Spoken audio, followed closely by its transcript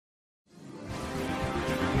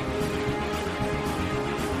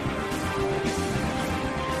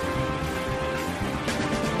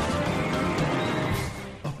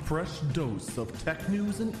fresh dose of tech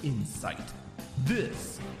news and insight.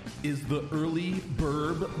 This is the Early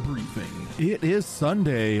Burb Briefing. It is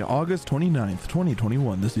Sunday, August 29th,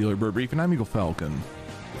 2021. This is the Early Burb Briefing. I'm Eagle Falcon.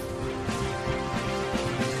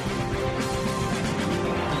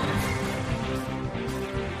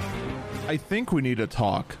 I think we need to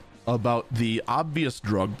talk about the obvious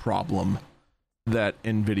drug problem that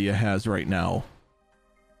NVIDIA has right now.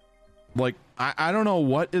 Like, I don't know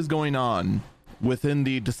what is going on within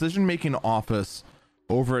the decision-making office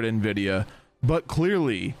over at NVIDIA, but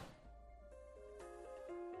clearly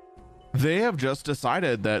they have just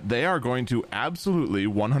decided that they are going to absolutely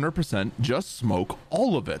 100% just smoke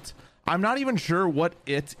all of it. I'm not even sure what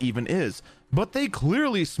it even is, but they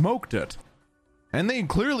clearly smoked it. And they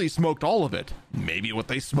clearly smoked all of it. Maybe what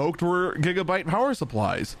they smoked were gigabyte power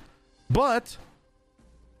supplies. But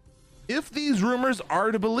if these rumors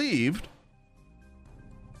are to be believed,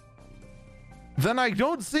 then I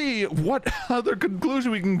don't see what other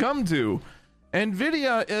conclusion we can come to.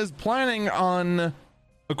 NVIDIA is planning on,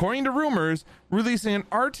 according to rumors, releasing an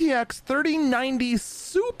RTX 3090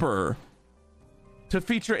 Super to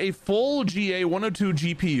feature a full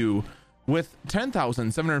GA102 GPU with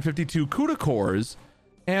 10,752 CUDA cores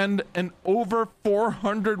and an over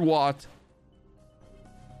 400 watt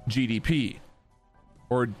GDP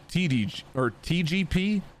or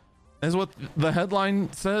TGP is what the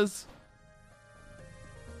headline says.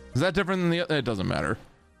 Is that different than the? It doesn't matter.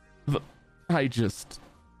 I just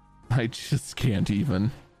can't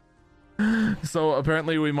even. So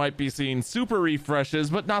apparently we might be seeing super refreshes,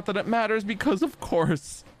 but not that it matters because of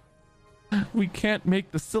course we can't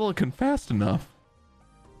make the silicon fast enough.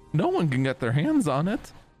 No one can get their hands on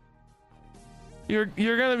it. You're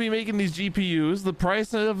gonna be making these GPUs. The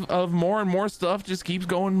price of more and more stuff just keeps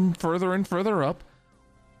going further and further up.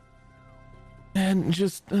 And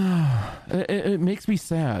just, it makes me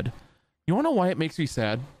sad. You wanna know why it makes me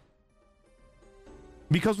sad?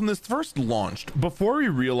 Because when this first launched, before we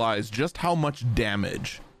realized just how much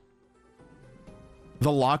damage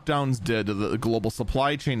the lockdowns did to the global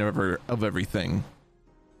supply chain of everything,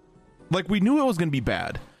 like, we knew it was going to be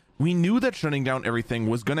bad. We knew that shutting down everything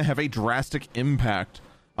was going to have a drastic impact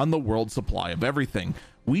on the world supply of everything.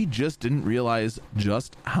 We just didn't realize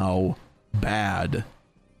just how bad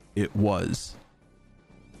it was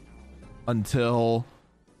until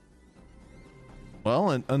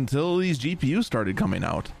these GPUs started coming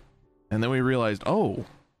out. And then we realized, oh,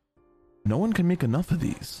 no one can make enough of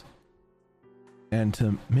these. And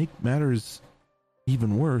to make matters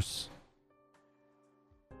even worse,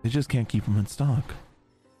 they just can't keep them in stock.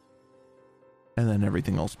 And then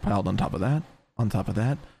everything else piled on top of that, on top of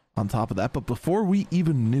that, on top of that. But before we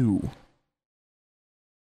even knew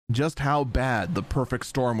just how bad the perfect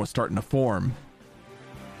storm was starting to form,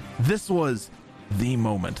 this was the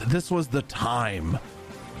moment. This was the time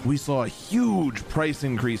we saw a huge price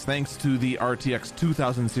increase thanks to the RTX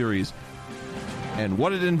 2000 series. And what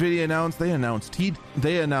did NVIDIA announce? They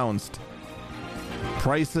announced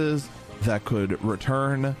prices that could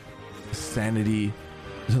return sanity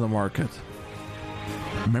to the market.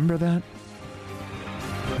 Remember that?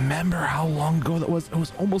 Remember how long ago that was? It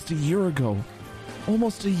was almost a year ago.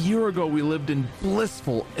 Almost a year ago we lived in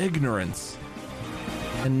blissful ignorance.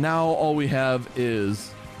 And now all we have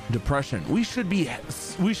is depression. We should be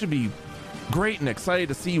great and excited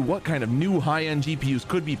to see what kind of new high-end GPUs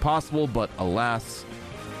could be possible, but alas,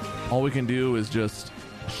 all we can do is just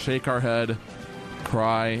shake our head,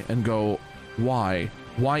 cry, and go, why?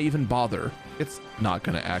 Why even bother? It's not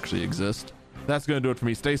going to actually exist. That's going to do it for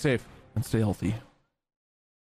me. Stay safe and stay healthy.